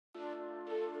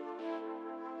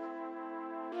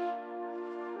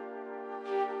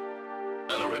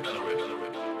Welcome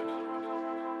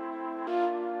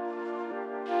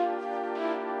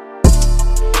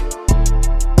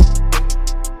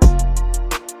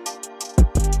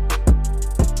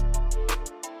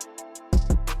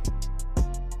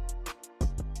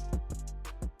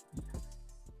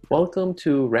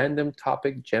to Random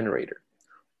Topic Generator,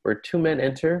 where two men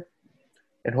enter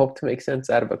and hope to make sense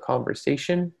out of a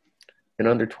conversation in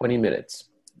under 20 minutes.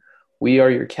 We are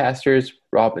your casters,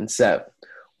 Rob and Seb.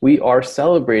 We are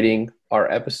celebrating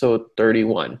our episode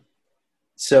 31.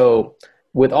 So,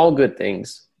 with all good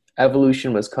things,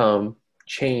 evolution must come,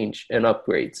 change, and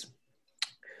upgrades.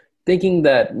 Thinking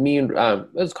that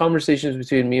as conversations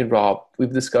between me and Rob,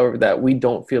 we've discovered that we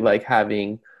don't feel like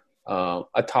having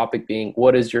a topic being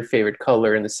what is your favorite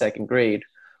color in the second grade.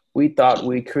 We thought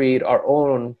we'd create our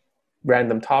own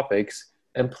random topics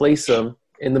and place them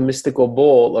in the mystical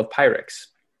bowl of Pyrex.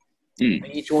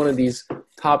 Each one of these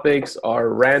topics are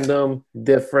random,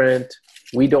 different.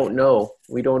 We don't know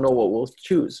what we'll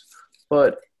choose.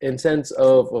 But in sense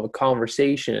of a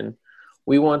conversation,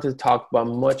 we want to talk about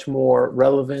much more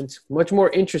relevant, much more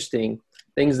interesting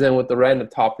things than with the random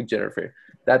topic generator.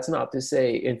 That's not to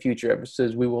say in future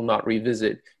episodes we will not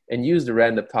revisit and use the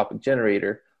random topic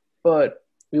generator, but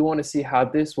we want to see how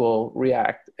this will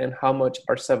react and how much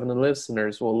our 7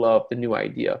 listeners will love the new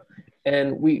idea.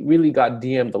 And we really got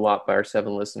DM'd a lot by our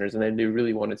 7 listeners, and they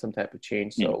really wanted some type of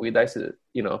change. So we decided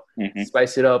to,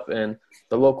 spice it up. And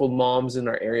the local moms in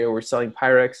our area were selling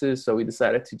Pyrexes, so we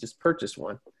decided to just purchase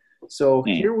one. So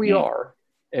here we are,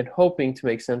 and hoping to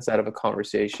make sense out of a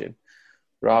conversation.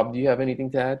 Rob, do you have anything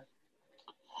to add?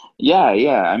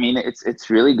 Yeah. I mean,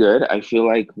 it's really good. I feel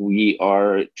like we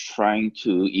are trying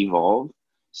to evolve.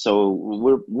 So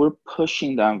we're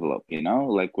pushing the envelope,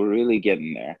 like we're really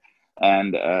getting there.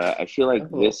 And I feel like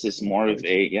this is more of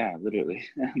literally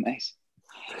nice.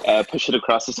 Push it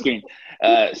across the screen.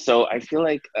 So I feel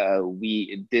like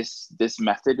this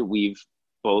method we've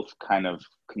both kind of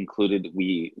concluded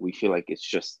we feel like it's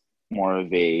just more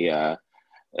of a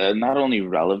not only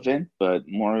relevant but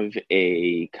more of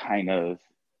a kind of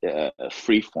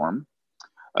free form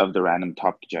of the random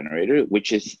topic generator,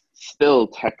 which is still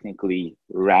technically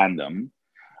random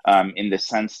in the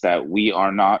sense that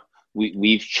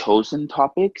we've chosen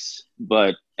topics,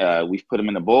 but we've put them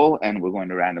in a bowl and we're going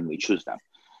to randomly choose them.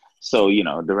 So,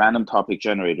 the random topic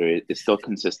generator is still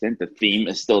consistent. The theme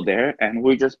is still there, and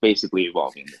we're just basically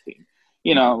evolving the theme.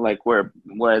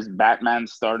 Whereas Batman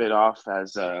started off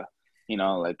as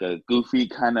like a goofy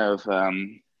kind of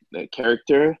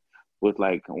character with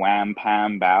like wham,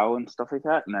 pam, bow and stuff like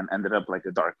that, and then ended up like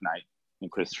a Dark Knight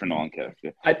and Christopher Nolan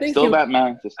character. I think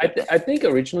Batman. I think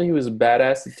originally he was a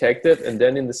badass detective, and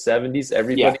then in the 70s,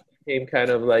 everybody became kind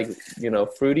of like,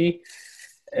 fruity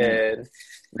and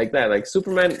like that. Like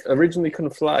Superman originally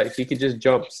couldn't fly. He could just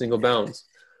jump single bounds.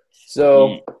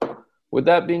 So with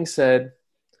that being said,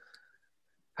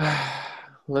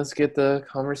 let's get the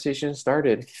conversation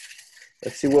started.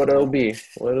 Let's see what it'll be.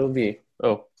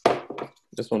 Oh,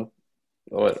 this one.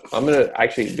 Oh, I'm going to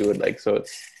actually do it like so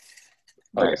it's...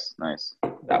 Okay. Nice.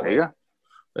 There you go.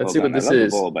 Let's see what this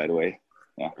is. The bowl, by the way.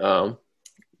 Yeah.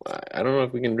 I don't know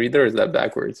if we can read there. Or is that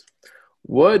backwards?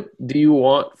 What do you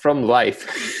want from life?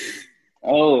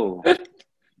 Oh.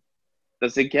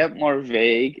 Does it get more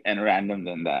vague and random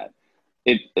than that?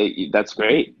 That's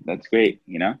great. That's great.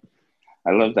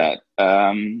 I love that.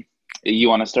 You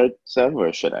want to start, Seb,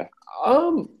 or should I?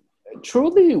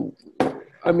 Truly,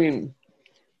 I mean,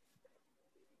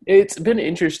 it's been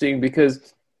interesting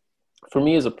because for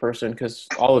me as a person, because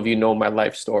all of you know my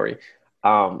life story,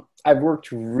 I've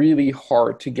worked really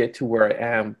hard to get to where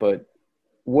I am, but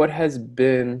what has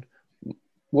been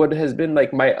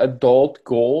like my adult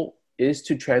goal is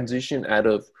to transition out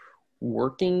of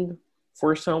working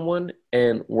for someone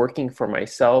and working for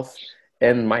myself,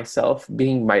 and myself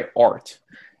being my art.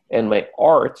 And my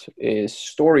art is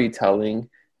storytelling,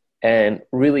 and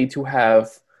really to have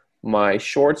my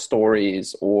short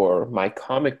stories or my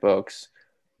comic books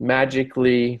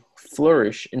magically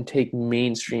flourish and take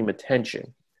mainstream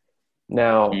attention.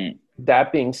 Now,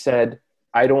 that being said,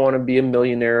 I don't want to be a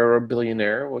millionaire or a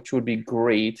billionaire, which would be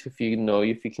great if you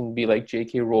can be like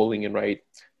J.K. Rowling and write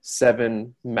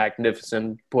 7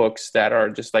 magnificent books that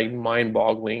are just like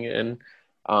mind-boggling and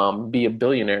be a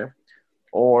billionaire,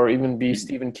 or even be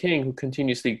Stephen King, who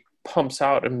continuously pumps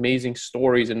out amazing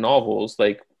stories and novels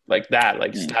like that,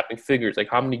 like snapping figures. Like,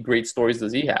 how many great stories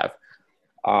does he have?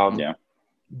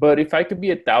 But if I could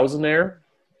be a thousandaire,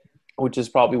 which is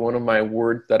probably one of my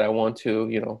words that I want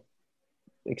to,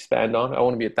 expand on. I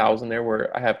want to be a thousandaire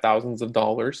where I have thousands of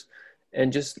dollars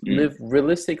and just live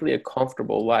realistically a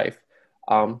comfortable life.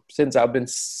 Since I've been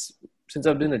since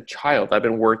I've been a child, I've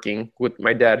been working with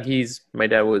my dad. My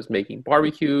dad was making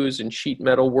barbecues and sheet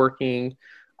metal working.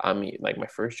 I mean, like my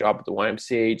first job at the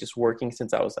YMCA, just working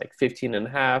since I was like 15 and a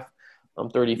half. I'm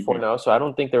 34 Mm-hmm. now. So I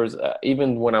don't think there was,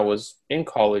 even when I was in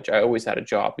college, I always had a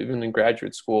job. Even in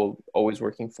graduate school, always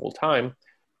working full time.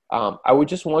 I would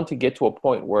just want to get to a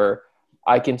point where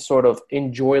I can sort of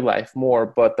enjoy life more.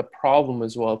 But the problem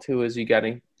as well too is you get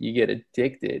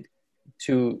addicted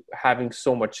to having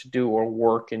so much to do or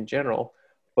work in general.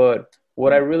 But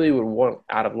what I really would want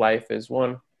out of life is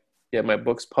one, get my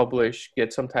books published,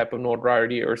 get some type of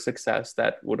notoriety or success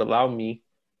that would allow me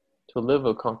to live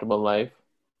a comfortable life.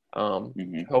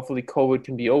 Mm-hmm. Hopefully, COVID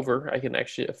can be over. I can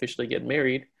actually officially get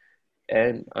married,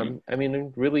 and I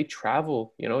mean, really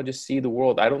travel. Just see the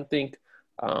world. I don't think.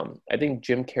 I think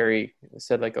Jim Carrey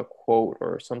said like a quote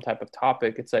or some type of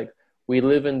topic. It's like we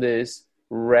live in this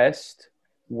rest,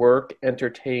 work,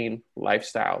 entertain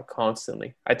lifestyle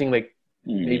constantly. I think like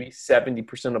Mm-hmm. maybe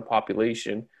 70% of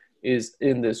population is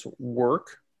in this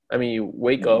work. I mean, you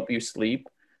wake Mm-hmm. up, you sleep,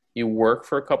 you work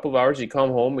for a couple of hours, you come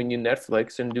home and you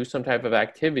Netflix and do some type of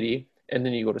activity, and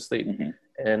then you go to sleep. Mm-hmm.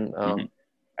 And Mm-hmm.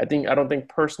 I don't think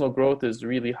personal growth is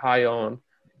really high on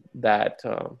that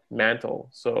mantle.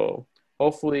 So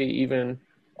hopefully, even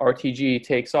RTG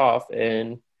takes off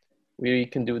and we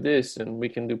can do this and we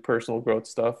can do personal growth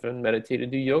stuff and meditate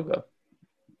and do yoga.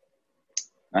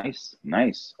 Nice,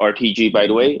 nice. RTG, by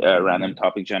the way, random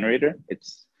topic generator.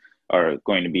 It's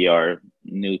going to be our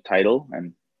new title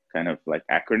and kind of like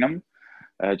acronym.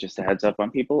 Just a heads up on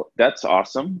people. That's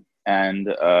awesome. And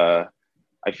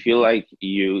I feel like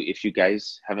if you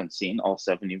guys haven't seen, all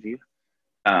seven of you,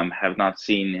 have not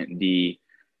seen the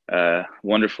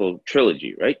wonderful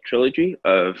trilogy, right? Trilogy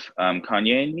of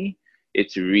Kanye and Me.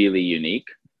 It's really unique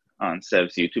on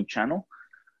Sev's YouTube channel.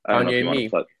 I don't know if Kanye you and want to me.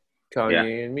 plug. Yeah.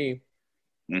 Kanye and me.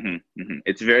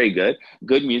 It's very good.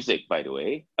 Good music, by the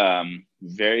way.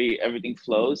 Everything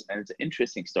flows, and it's an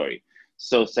interesting story.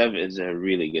 So Sev is a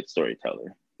really good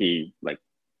storyteller. He like,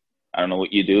 I don't know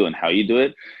what you do and how you do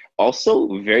it.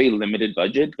 Also, very limited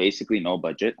budget, basically no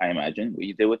budget. I imagine what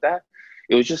you did with that.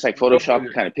 It was just like No Photoshop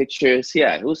budget. kind of pictures.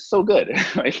 Yeah, it was so good.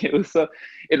 Like it was so.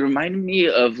 It reminded me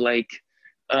of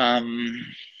um,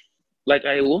 like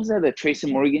what was that, the Tracy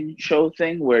Morgan show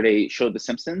thing where they showed The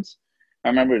Simpsons? I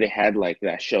remember they had like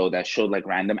that show that showed like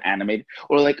random animated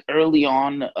or like early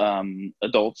on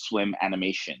Adult Swim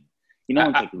animation.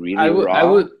 It's I, like really I raw.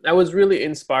 would I was really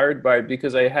inspired by it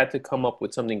because I had to come up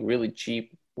with something really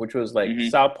cheap, which was like Hmm.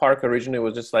 South Park originally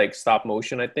was just like stop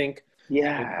motion, I think.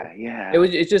 Yeah,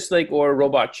 It's just like or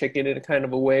Robot Chicken in a kind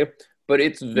of a way, but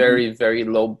it's hmm very very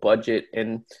low budget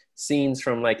and scenes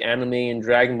from like anime and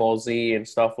Dragon Ball Z and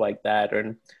stuff like that,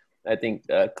 and I think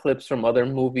clips from other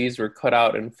movies were cut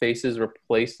out and faces were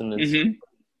placed in this. hmm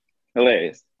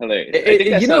Hilarious, hilarious. It, I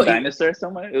think I you saw know, a dinosaur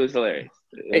somewhere. It was hilarious.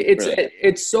 It was it's brilliant.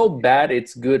 it's so bad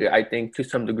it's good, I think, to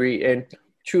some degree. And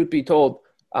truth be told,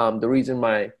 the reason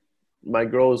my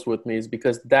girl is with me is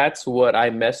because that's what I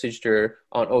messaged her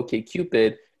on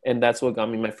OkCupid, and that's what got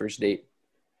me my first date.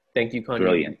 Thank you, Kanye.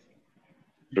 Brilliant,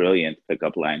 brilliant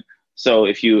pickup line. So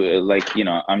if you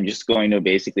I'm just going to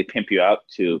basically pimp you out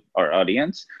to our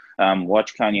audience.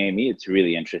 Watch Kanye and Me. It's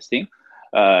really interesting,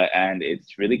 and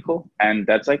it's really cool. And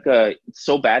that's like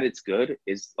so bad it's good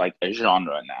is like a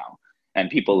genre now, and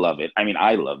people love it. I mean,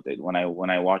 I loved it when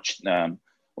I watched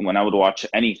when I would watch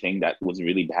anything that was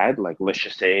really bad, like let's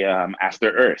just say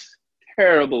After Earth.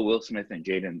 Terrible Will Smith and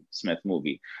Jaden Smith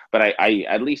movie, but I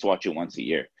at least watch it once a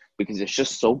year because it's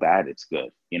just so bad it's good.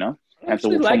 I And it's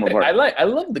actually a form like of that. art. I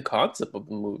love the concept of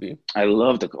the movie. I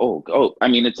love the I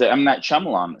mean it's a M Night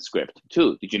Shyamalan script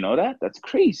too. Did you know that? That's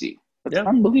crazy. That's Yeah,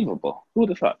 unbelievable. Who would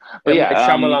have thought? But M Night yeah,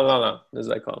 Shyamalan, as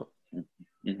I call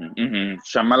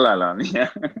Shyamalan. Yeah.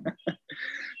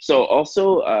 So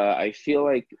also, I feel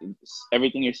like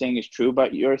everything you're saying is true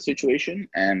about your situation,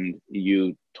 and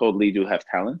you totally do have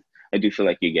talent. I do feel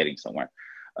like you're getting somewhere,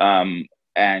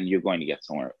 and you're going to get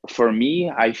somewhere. For me,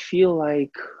 I feel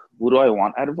like, what do I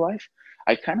want out of life?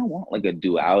 I kind of want like a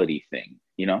duality thing.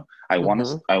 I it. want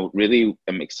to. I really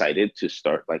am excited to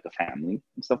start like a family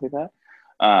and stuff like that.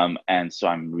 And so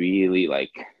I'm really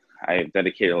like I've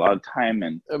dedicated a lot of time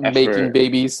and Making effort.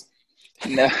 babies.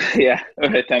 No, yeah,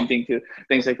 or attempting to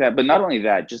things like that. But not only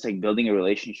that, just like building a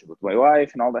relationship with my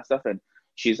wife and all that stuff. And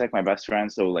she's like my best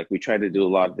friend, so like we try to do a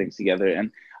lot of things together,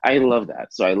 and I love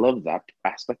that. So I love that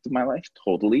aspect of my life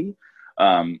totally.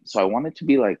 So I want it to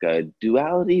be like a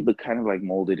duality, but kind of like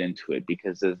molded into it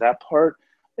because there's that part.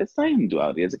 It's not even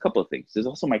duality. There's a couple of things. There's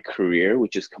also my career,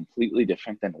 which is completely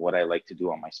different than what I like to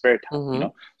do on my spare time. Mm-hmm.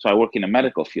 So I work in a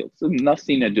medical field. So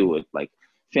nothing to do with like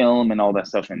film and all that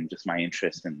stuff, and just my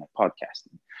interest in like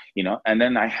podcasting, you know. And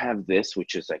then I have this,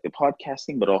 which is like a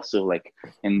podcasting, but also like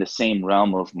in the same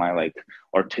realm of my like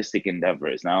artistic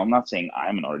endeavors. Now, I'm not saying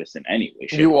I'm an artist in any way,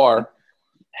 shape, You or form. are.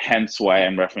 Hence why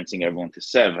I'm referencing everyone to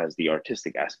Sev as the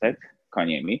artistic aspect,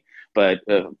 Kanye me. But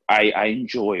I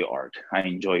enjoy art. I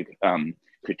enjoy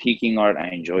critiquing art. I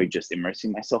enjoy just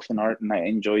immersing myself in art, and I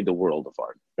enjoy the world of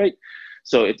art, right?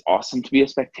 So it's awesome to be a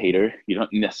spectator. You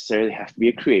don't necessarily have to be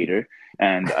a creator.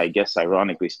 And I guess,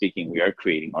 ironically speaking, we are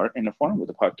creating art in a form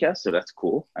with a podcast. So that's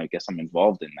cool. I guess I'm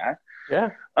involved in that. Yeah.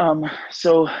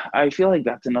 So I feel like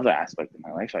that's another aspect of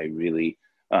my life I really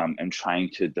am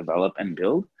trying to develop and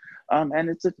build. And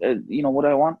it's, you know, what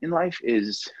I want in life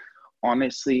is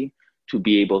honestly to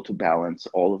be able to balance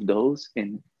all of those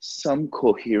in some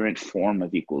coherent form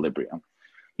of equilibrium.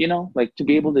 You know, like to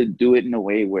be able to do it in a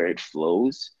way where it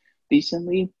flows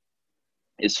decently,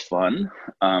 is fun,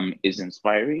 is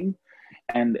inspiring,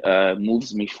 and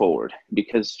moves me forward.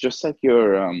 Because just like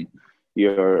your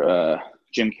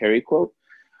Jim Carrey quote,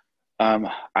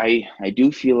 I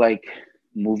do feel like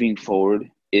moving forward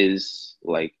is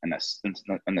like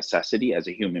a necessity as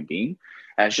a human being,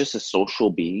 as just a social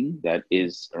being that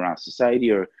is around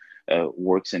society or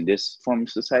works in this form of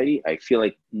society. I feel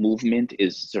like movement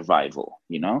is survival,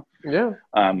 you know? Yeah.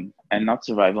 And not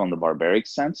survival in the barbaric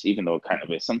sense, even though it kind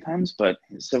of is sometimes, but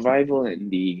survival in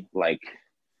the like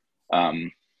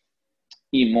um,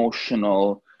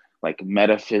 emotional, like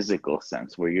metaphysical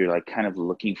sense, where you're like kind of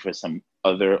looking for some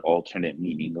other alternate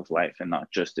meaning of life and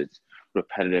not just its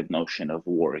repetitive notion of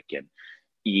work and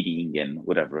eating and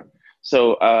whatever.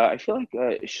 So I feel like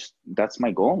that's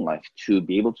my goal in life, to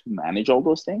be able to manage all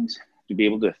those things, to be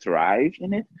able to thrive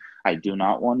in it. I do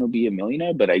not want to be a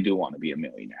millionaire, but I do want to be a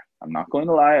millionaire. I'm not going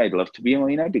to lie. I'd love to be a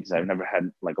millionaire because I've never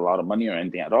had like a lot of money or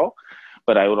anything at all.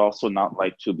 But I would also not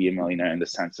like to be a millionaire in the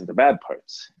sense of the bad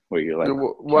parts, where you're like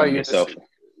Why killing you're yourself.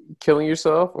 killing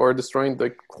yourself or destroying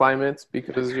the climate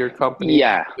because your company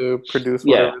Yeah, to produce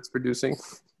yeah. whatever it's producing?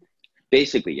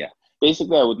 Basically, yeah.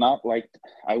 Basically, I would not like,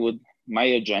 I would, my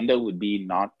agenda would be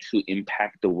not to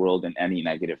impact the world in any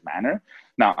negative manner.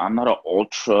 Now, I'm not an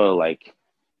ultra, like,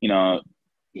 you know,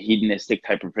 hedonistic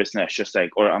type of person that's just like,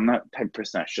 or I'm not the type of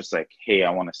person that's just like, hey, I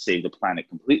want to save the planet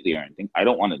completely or anything. I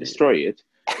don't want to destroy it.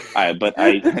 Let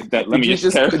me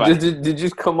just clarify. Did you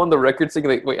just come on the record saying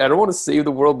like, wait, I don't want to save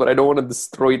the world, but I don't want to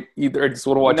destroy it either. I just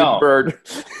want to watch it burn.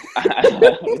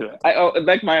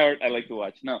 Like my art, I like to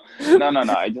watch. No.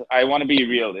 I want to be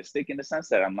realistic in the sense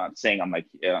that I'm not saying I'm like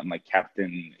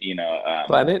Captain, you know,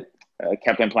 Planet.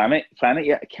 Captain Planet.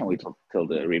 Yeah, I can't wait till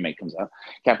the remake comes out.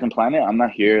 Captain Planet. I'm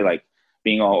not here like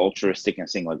being all altruistic and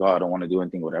saying like, oh, I don't want to do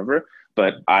anything, whatever.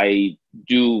 But I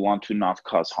do want to not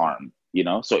cause harm. You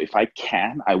know, so if I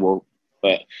can, I will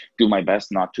do my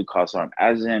best not to cause harm.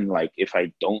 As in, like, if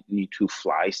I don't need to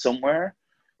fly somewhere,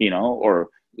 you know, or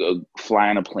fly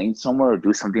on a plane somewhere or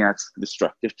do something that's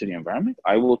destructive to the environment,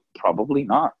 I will probably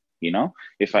not. You know,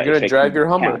 You're gonna drive your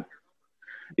Hummer.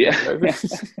 Yeah,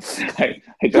 I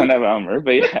don't have a Hummer,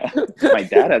 but yeah, my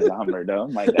dad has a Hummer though.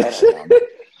 My dad has a Hummer.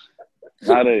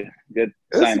 Not a good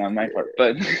sign on my part,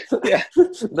 but yeah.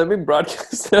 Let me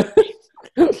broadcast that.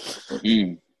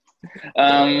 He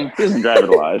doesn't drive it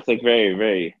a lot. It's like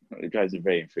it drives it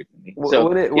very infrequently. So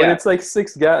when it's like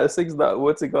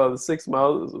what's it called? 6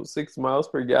 miles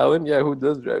per gallon. Yeah, who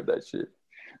does drive that shit?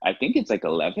 I think it's like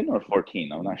 11 or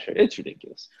 14. I'm not sure. It's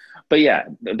ridiculous. But yeah,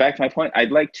 back to my point.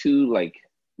 I'd like to like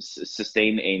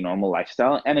sustain a normal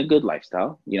lifestyle and a good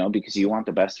lifestyle, you know, because you want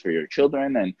the best for your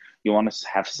children and you want to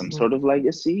have some sort of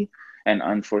legacy. And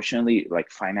unfortunately,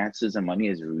 like finances and money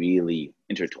is really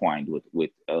intertwined with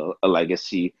a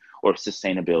legacy or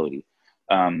sustainability.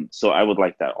 So I would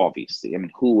like that, obviously. I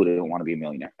mean, who wouldn't want to be a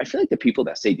millionaire? I feel like the people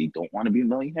that say they don't want to be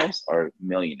millionaires are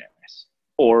millionaires,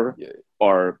 or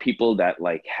are people that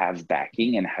like have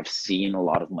backing and have seen a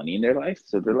lot of money in their life.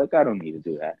 So they're like, I don't need to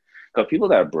do that. But people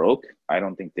that are broke, I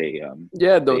don't think they don't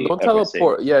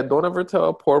ever tell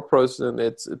a poor person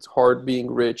it's hard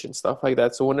being rich and stuff like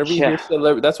that. So whenever you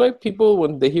hear that's why people,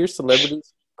 when they hear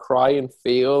celebrities cry and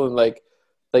fail and like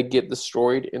get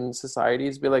destroyed in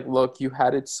societies, be like, look, you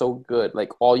had it so good.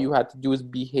 Like all you had to do is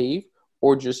behave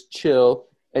or just chill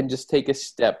and just take a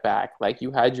step back. Like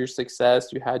you had your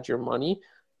success, you had your money,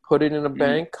 put it in a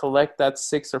bank, collect that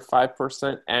 6 or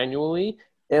 5% annually,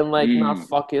 and like not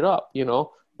fuck it up, you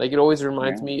know? Like it always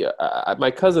reminds me, my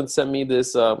cousin sent me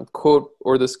this quote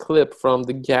or this clip from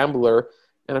The Gambler,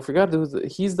 and I forgot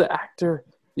he's the actor.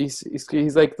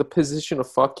 He's like the position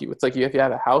of fuck you. It's like if you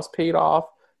have a house paid off,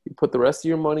 you put the rest of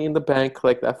your money in the bank,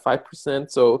 collect that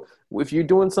 5%. So if you're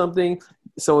doing something,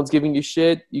 someone's giving you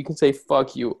shit, you can say,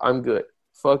 fuck you, I'm good.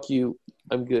 Fuck you,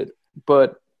 I'm good.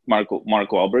 But Mark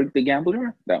Wahlberg, the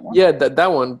gambler, that one. yeah,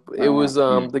 that one. It was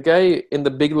Mm. the guy in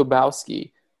The Big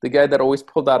Lebowski, the guy that always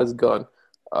pulled out his gun.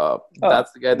 Oh,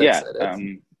 That's the guy that yeah. said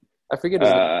it. I forget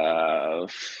his name.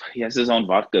 He has his own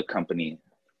vodka company.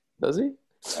 Does he?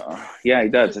 Yeah, he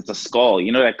does. It's a skull.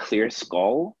 You know that clear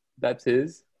skull? That's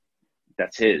his.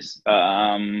 That's his.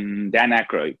 Dan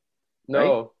Aykroyd, right?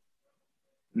 No,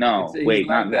 No, he's wait,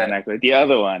 like not Dan that. Aykroyd. The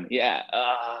other one. Yeah.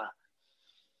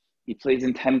 He plays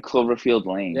in 10 Cloverfield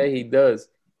Yeah, Lane. he does.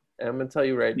 And I'm gonna tell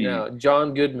you right Hmm. now,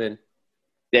 John Goodman.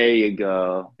 There you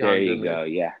go. There John you Goodman. go.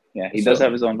 Yeah. Yeah. He does have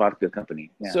So his own vodka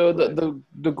company. Yeah. So Go ahead.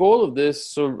 the goal of this,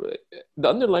 so the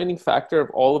underlining factor of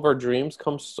all of our dreams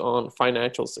comes on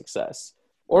financial success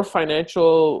or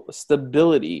financial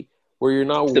stability, where you're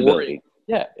not worrying. Stability.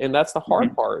 Yeah, and that's the hard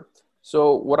Hmm. part.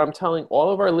 So what I'm telling all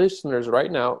of our listeners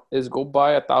right now is go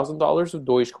buy $1,000 of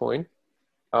Dogecoin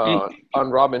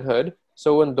on Robinhood.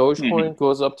 So when Hmm. Dogecoin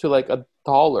goes up to like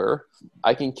 $1,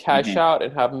 I can cash Hmm. out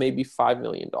and have maybe $5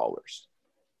 million.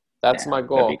 That's my Damn,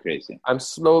 that'd be goal. crazy. I'm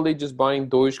slowly just buying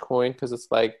Dogecoin because it's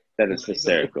like That is not even,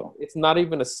 hysterical. it's not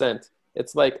even a cent.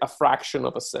 It's like a fraction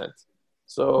of a cent.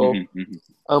 So Hmm. Hmm.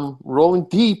 I'm rolling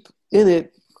deep in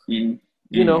it, Hmm.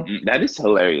 you know. That is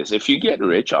hilarious. If you get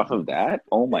rich off of that,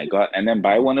 oh my God, and then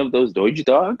buy one of those Doge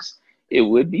dogs, it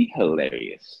would be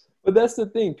hilarious. But that's the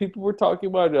thing. People were talking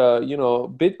about,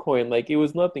 Bitcoin like it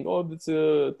was nothing. Oh, it's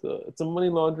a money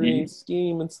laundering Hmm.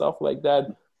 scheme and stuff like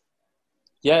that.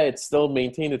 Yeah, it still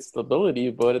maintained its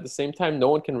stability, but at the same time, no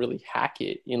one can really hack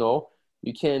it.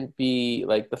 You can't be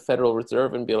like the Federal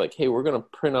Reserve and be like, hey, we're going to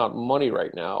print out money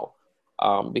right now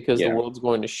because the Yeah. world's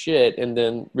going to shit. And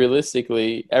then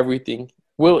realistically, everything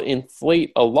will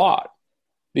inflate a lot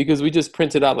because we just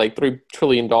printed out like $3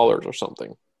 trillion or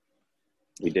something.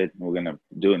 We did. We're gonna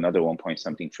do another 1 point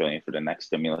something trillion for the next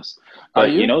stimulus. Are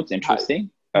But you you? know it's interesting?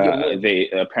 Yeah, what?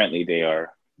 They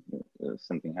are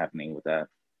something happening with that.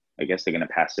 I guess they're gonna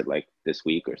pass it like this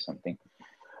week or something.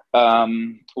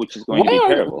 Which is going to be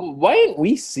terrible. Why aren't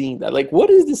we seeing that? Like, what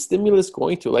is the stimulus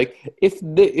going to? Like,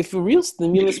 if a real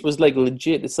stimulus was like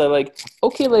legit, it's like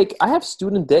okay, like I have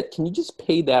student debt. Can you just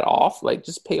pay that off? Like,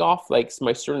 just pay off like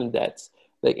my student debts.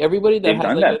 Like everybody that They've has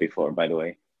done like that before, by the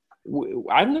way.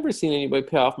 I've never seen anybody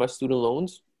pay off my student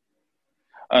loans.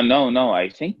 No, no. I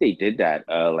think they did that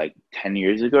like 10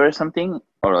 years ago or something,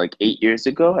 or like 8 years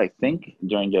ago. I think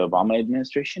during the Obama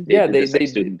administration, they Yeah, did they this like they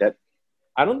did. student debt.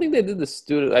 I don't think they did the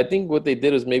student. I think what they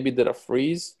did is maybe did a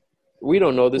freeze. We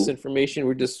don't know this information.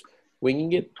 We're just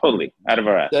winging it. Totally out of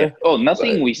our ass. Yeah. The, Oh,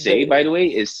 nothing but we say, by the way,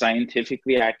 is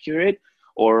scientifically accurate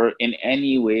or in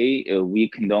any way we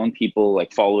condone people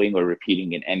like following or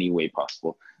repeating in any way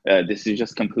possible. This is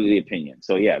just completely opinion.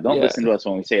 So yeah, don't yeah, listen to us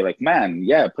when we say like, man,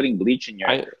 yeah, putting bleach in your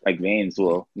I like veins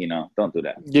will, don't do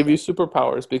that. give you So.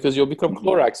 superpowers because you'll become Mhm.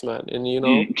 Clorox man, and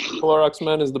Mm. Clorox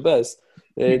man is the best.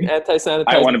 And I want to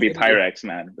anti-sanitizing be anyway. Pyrex,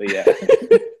 man. But yeah.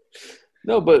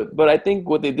 No, but I think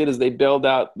what they did is they bailed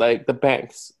out like the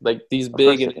banks, like these Of big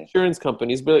course it is. insurance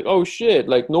companies. Be like, oh shit,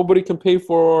 like nobody can pay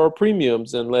for our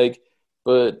premiums, and like,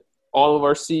 but all of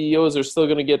our CEOs are still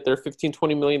gonna get their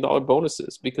 15-20 million dollar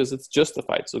bonuses because it's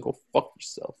justified. So go fuck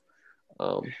yourself.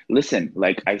 Listen,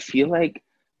 like I feel like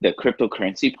the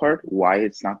cryptocurrency part, why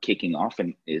it's not kicking off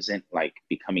and isn't like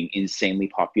becoming insanely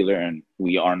popular, and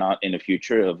we are not in a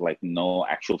future of like no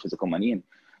actual physical money and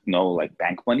no like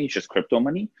bank money, just crypto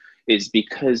money, is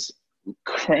because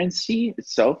currency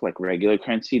itself, like regular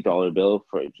currency, dollar bill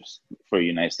for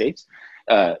United States,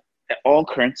 uh, all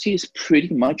currency is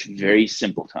pretty much very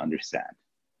simple to understand.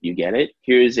 You get it?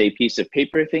 Here's a piece of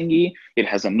paper thingy. It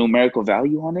has a numerical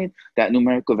value on it. That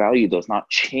numerical value does not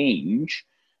change.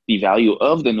 The value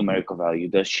of the numerical value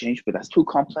does change, but that's too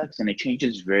complex and it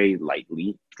changes very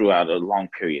lightly throughout a long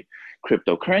period.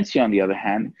 Cryptocurrency, on the other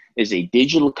hand, is a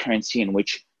digital currency in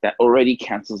which that already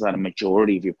cancels out a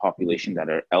majority of your population that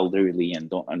are elderly and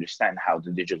don't understand how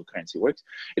the digital currency works.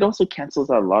 It also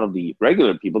cancels out a lot of the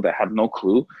regular people that have no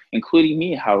clue, including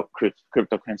me, how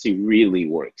cryptocurrency really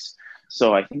works.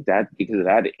 So I think that because of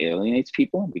that, it alienates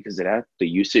people. Because of that, the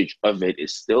usage of it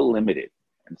is still limited.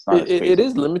 And it's not as It crazy.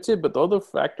 is limited, but the other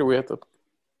factor we have to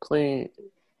play,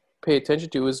 pay attention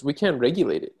to is we can't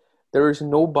regulate it. There is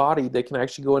no body that can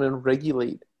actually go in and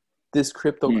regulate this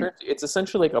cryptocurrency. It's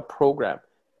essentially like a program.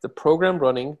 It's a program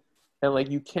running, and like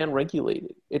you can't regulate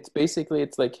it. It's basically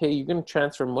it's like, hey, you can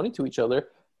transfer money to each other,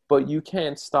 but you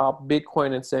can't stop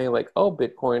Bitcoin and saying like, oh,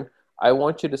 Bitcoin, I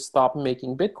want you to stop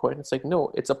making Bitcoin. It's like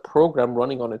no, it's a program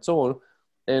running on its own,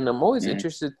 and I'm always Mm-hmm.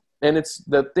 interested. And it's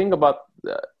the thing about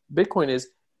Bitcoin is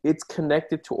it's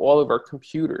connected to all of our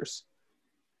computers.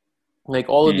 Like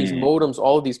all of these Mm-hmm. modems,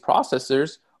 all of these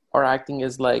processors are acting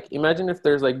as like, imagine if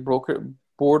there's like brick and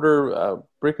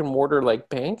mortar like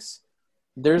banks.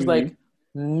 There's Mm-hmm. like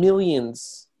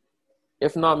millions,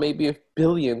 if not maybe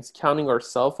billions, counting our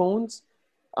cell phones,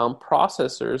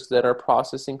 processors that are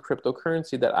processing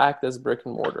cryptocurrency that act as brick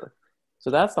and mortar. So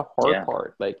that's the hard Yeah.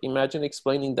 part. Like, imagine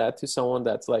explaining that to someone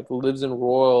that's like lives in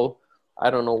rural, I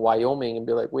don't know, Wyoming, and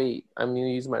be like, wait, I'm gonna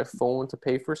use my phone to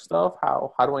pay for stuff.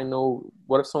 How do I know?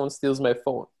 What if someone steals my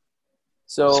phone?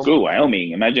 So, Screw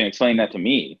Wyoming. Imagine explaining that to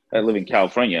me. I live in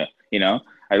California, you know?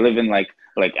 I live in like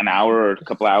an hour or a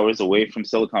couple hours away from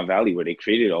Silicon Valley where they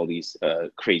created all these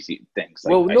crazy things.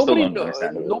 Like well, I still don't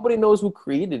understand it. nobody knows who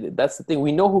created it. That's the thing.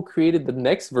 We know who created the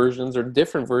next versions or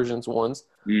different versions ones,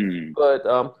 Mm, but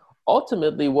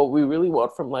ultimately, what we really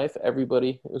want from life,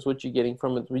 everybody, is what you're getting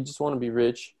from it. We just want to be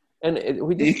rich, and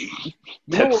we just,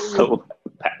 you know that's what we, so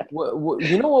bad.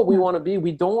 you know what we want to be.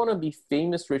 We don't want to be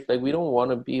famous rich. Like we don't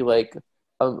want to be like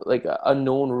a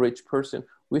known rich person.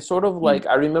 We sort of Mm, like.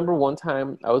 I remember one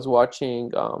time I was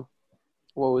watching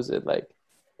what was it like?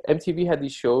 MTV had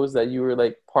these shows that you were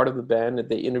like part of the band, and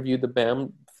they interviewed the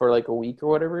band for like a week or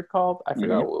whatever it called. I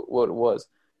forgot mm-hmm, what it was,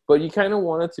 but you kind of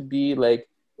wanted to be like,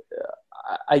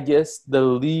 I guess the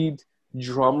lead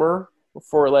drummer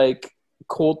for like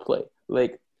Coldplay.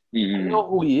 Like I mm-hmm. know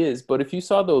who he is, but if you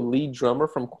saw the lead drummer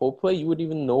from Coldplay, you wouldn't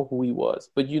even know who he was.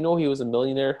 But you know he was a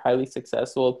millionaire, highly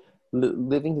successful,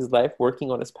 living his life,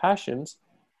 working on his passions.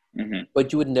 Mm-hmm.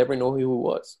 But you would never know who he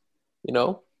was. You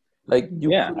know, like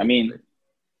you Yeah, I couldn't. mean,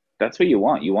 that's what you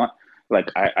want. You want, like,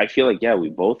 I feel like, yeah, we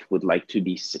both would like to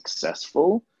be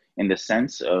successful in the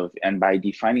sense of, and by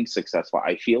defining successful,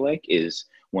 I feel like is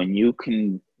when you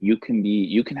can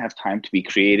have time to be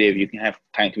creative, you can have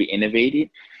time to be innovating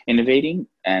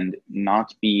and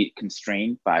not be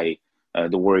constrained by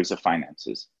the worries of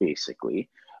finances, basically.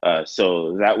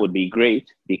 So that would be great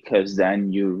because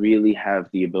then you really have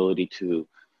the ability to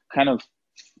kind of,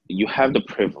 you have the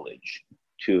privilege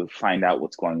to find out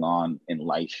what's going on in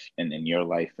life and in your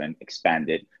life and expand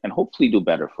it and hopefully do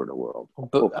better for the world.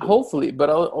 But Hopefully. hopefully, but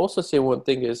I'll also say one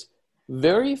thing is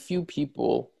very few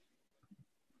people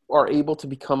are able to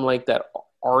become like that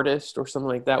artist or something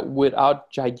like that without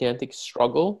gigantic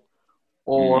struggle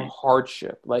or Mm,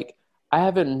 hardship. Like I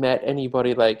haven't met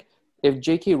anybody like if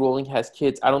J.K. Rowling has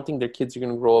kids, I don't think their kids are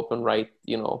gonna grow up and write,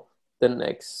 the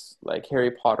next like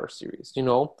Harry Potter series,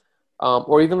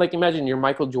 or even like imagine you're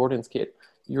Michael Jordan's kid.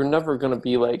 You're never gonna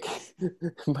be like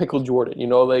Michael Jordan,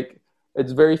 like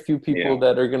it's very few people yeah.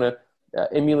 that are gonna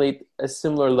emulate a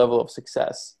similar level of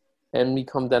success and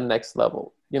become that next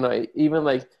level. Even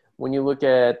like when you look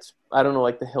at I don't know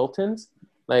like the Hiltons,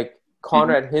 like Hmm.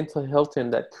 Conrad Hilton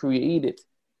that created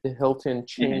the Hilton Hmm.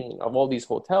 chain of all these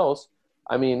hotels.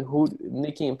 I mean, who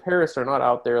Nikki and Paris are not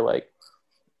out there like.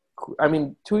 I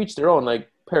mean, to each their own.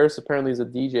 Like Paris apparently is a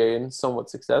DJ and somewhat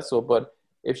successful, but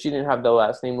if she didn't have the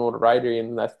last name notoriety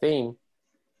and that fame,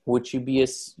 would she be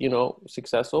as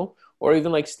successful? Or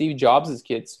even like Steve Jobs'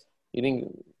 kids. You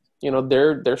think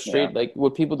they're Yeah. straight like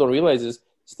what people don't realize is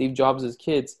Steve Jobs'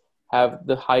 kids have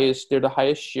they're the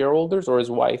highest shareholders, or his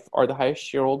wife are the highest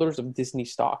shareholders of Disney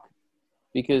stock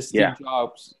because Yeah. Steve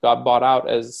Jobs got bought out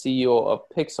as CEO of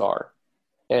Pixar,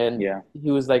 and Yeah.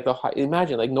 he was like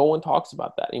imagine like no one talks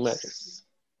about that. Imagine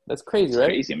that's crazy, It's right?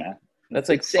 crazy, man. That's It's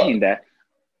like insane that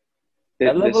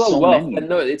that level there's of so wealth, and many.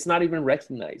 no, it's not even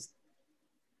recognized.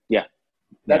 Yeah.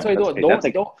 That's Yeah. why That's don't great. That's don't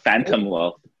like don't phantom don't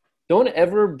wealth. don't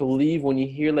ever believe when you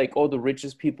hear like the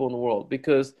richest people in the world,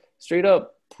 because straight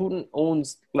up Putin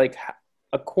owns like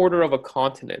a quarter of a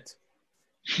continent.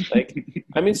 Like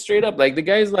I mean straight up like the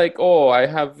guy's like, oh, I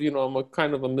have, I'm a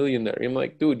kind of a millionaire. I'm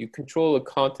like, dude, you control a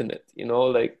continent,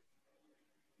 like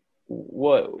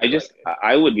what like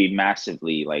I would be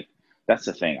massively like, that's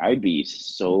the thing. I'd be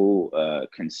so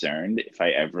concerned if I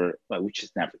ever, well, which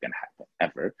is never gonna happen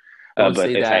ever. don't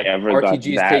But say if I that. ever got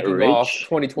RTG is that taking off rich,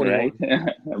 right? 2021.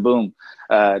 Boom.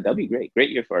 That'd be great. Great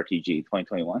year for RTG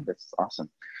 2021. That's awesome.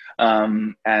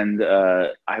 And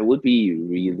I would be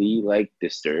really like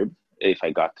disturbed if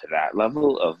I got to that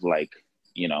level of like,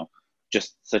 you know,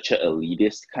 just such an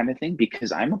elitist kind of thing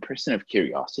because I'm a person of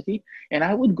curiosity and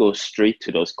I would go straight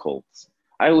to those cults.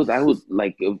 I would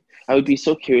like, I would be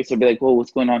so curious. I'd be like, "Whoa,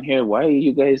 what's going on here? Why are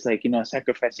you guys like,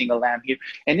 sacrificing a lamb here?"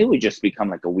 And it would just become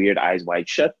like a weird eyes wide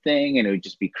shut thing, and it would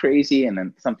just be crazy. And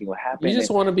then something would You happen, just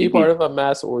and want to be it'd part be, of a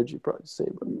mass orgy, probably say,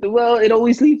 well, it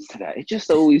always leads to that. It just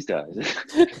always does.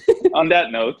 On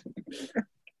that note,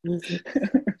 bro.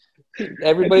 I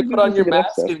Everybody think put we on need to your get off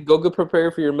mask stuff. and go get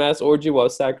prepared for your mass orgy while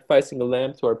sacrificing a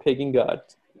lamb to our pagan god.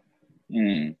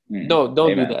 Don't do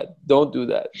Amen. that. Don't do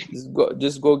that.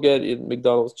 Just go get a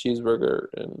McDonald's cheeseburger,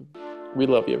 and we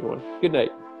love you, everyone. Good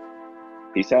night.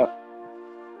 Peace out.